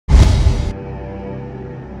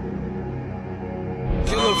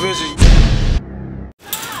KillaVision.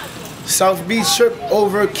 South Beach trip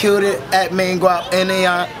over, killed it at Maine Gwap,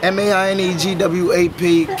 MAINEGWAP,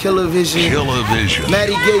 KillaVision. KillaVision.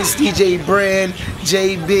 Matty Gates, DJ Brand,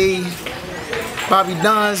 JB, Bobby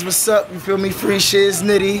Dons, what's up? You feel me? Free Shiz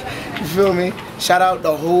Nitty, you feel me? Shout out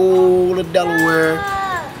the whole of Delaware.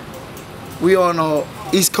 We on the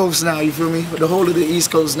East Coast now, you feel me? The whole of the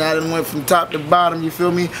East Coast now. I done went from top to bottom, you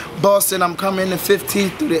feel me? Boston, I'm coming the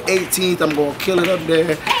 15th through the 18th. I'm gonna kill it up there,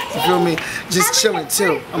 you feel me? Just chilling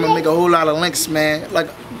too. I'm gonna make a whole lot of links, man. Like,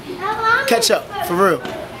 catch up, for real.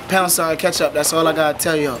 Pound sign, catch up. That's all I gotta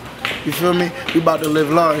tell y'all. You feel me? We about to live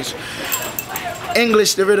large.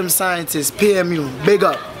 English, the rhythm scientist, PMU, big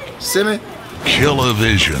up. See me?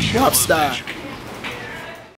 KillaVision. Pop star.